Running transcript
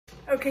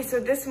Okay, so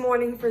this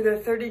morning for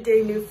the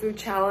 30-day new food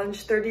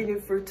challenge, 30 new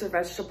fruits or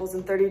vegetables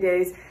in 30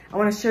 days, I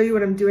want to show you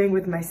what I'm doing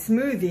with my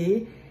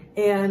smoothie.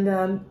 And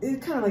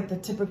it's kind of like the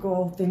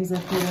typical things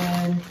I put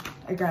in.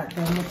 I got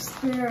the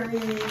mixed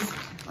berries.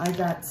 I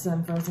got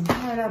some frozen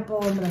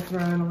pineapple. I'm going to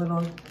throw in a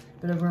little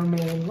bit of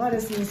romaine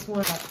lettuce in this one.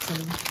 Got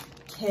some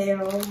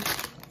kale.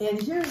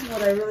 And here's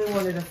what I really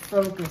wanted to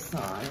focus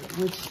on,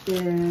 which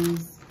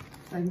is,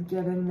 if I can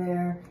get in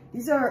there,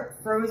 these are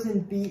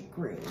frozen beet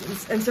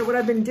greens. And so what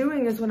I've been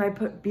doing is when I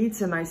put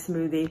beets in my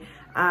smoothie,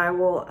 I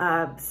will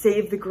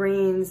save the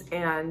greens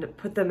and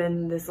put them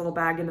in this little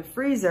bag in the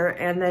freezer.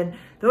 And then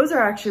those are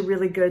actually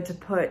really good to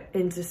put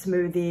into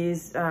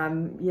smoothies.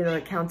 You know,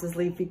 it counts as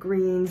leafy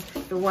greens.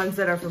 The ones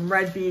that are from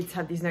red beets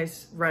have these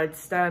nice red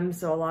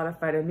stems, so a lot of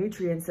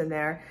phytonutrients in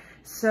there.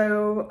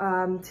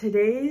 So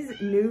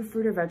today's new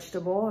fruit or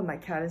vegetable, and my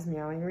cat is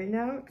meowing right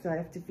now because I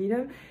have to feed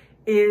him,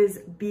 is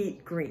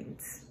beet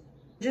greens.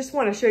 Just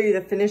want to show you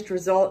the finished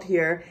result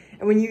here.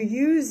 And when you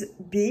use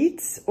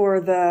beets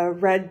or the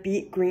red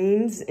beet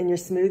greens in your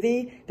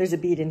smoothie, there's a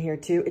beet in here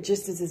too. It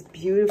just is this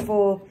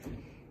beautiful,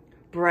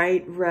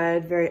 bright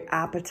red, very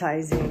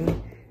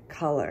appetizing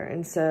color.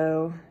 And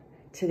so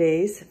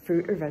today's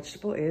fruit or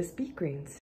vegetable is beet greens.